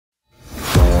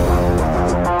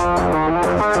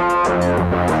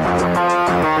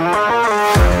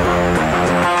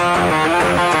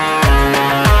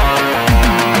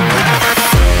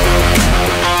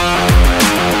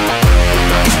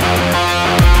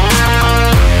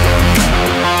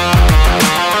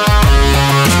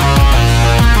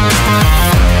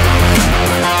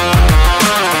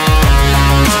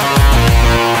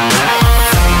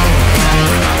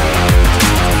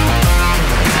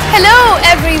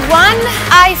everyone,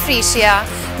 I Freesia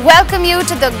welcome you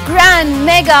to the grand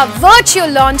mega virtual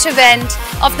launch event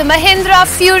of the Mahindra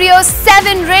Furio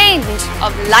 7 range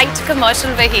of light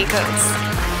commercial vehicles.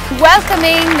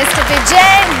 Welcoming Mr.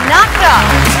 Vijay Nakra.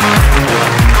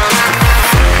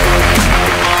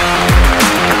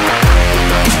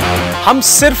 हम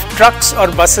सिर्फ trucks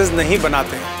और buses नहीं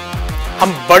बनाते हैं,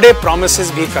 हम बड़े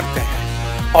promises भी करते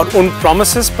हैं और उन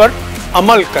प्रॉमिसेस पर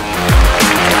अमल करते हैं।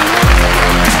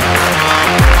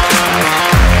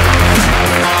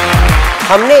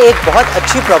 हमने एक बहुत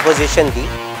अच्छी प्रोपोजिशन दी,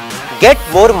 गेट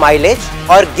मोर माइलेज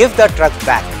और give the truck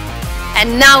back.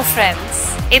 And now friends,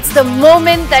 it's the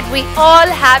moment that we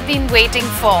all have been waiting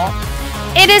for.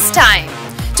 It is time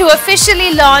to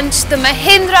officially launch the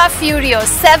Mahindra Furio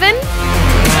 7.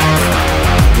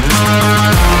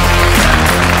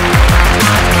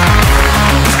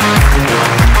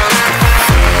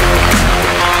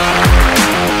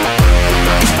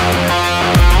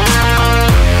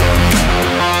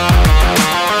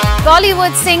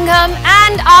 Bollywood Singham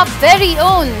and our very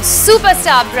own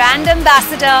superstar brand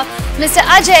ambassador, Mr.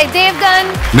 Ajay Devgan.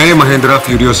 नए महिंद्रा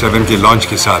फ्यूरियो 7 के launch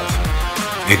के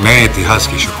साथ एक नए इतिहास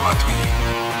की शुरुआत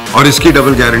हुई और इसकी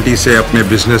डबल गारंटी से अपने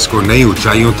बिजनेस को नई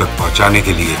ऊंचाइयों तक पहुंचाने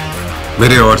के लिए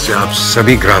मेरे ओर से आप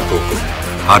सभी ग्राहकों को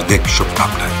हार्दिक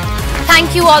शुभकामनाएं।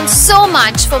 Thank you all so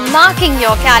much for marking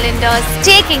your calendars,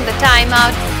 taking the time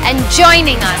out and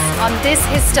joining us on this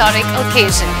historic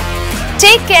occasion.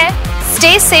 Take care.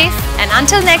 Stay safe, and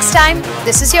until next time,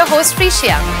 this is your host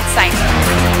Freesia signing off.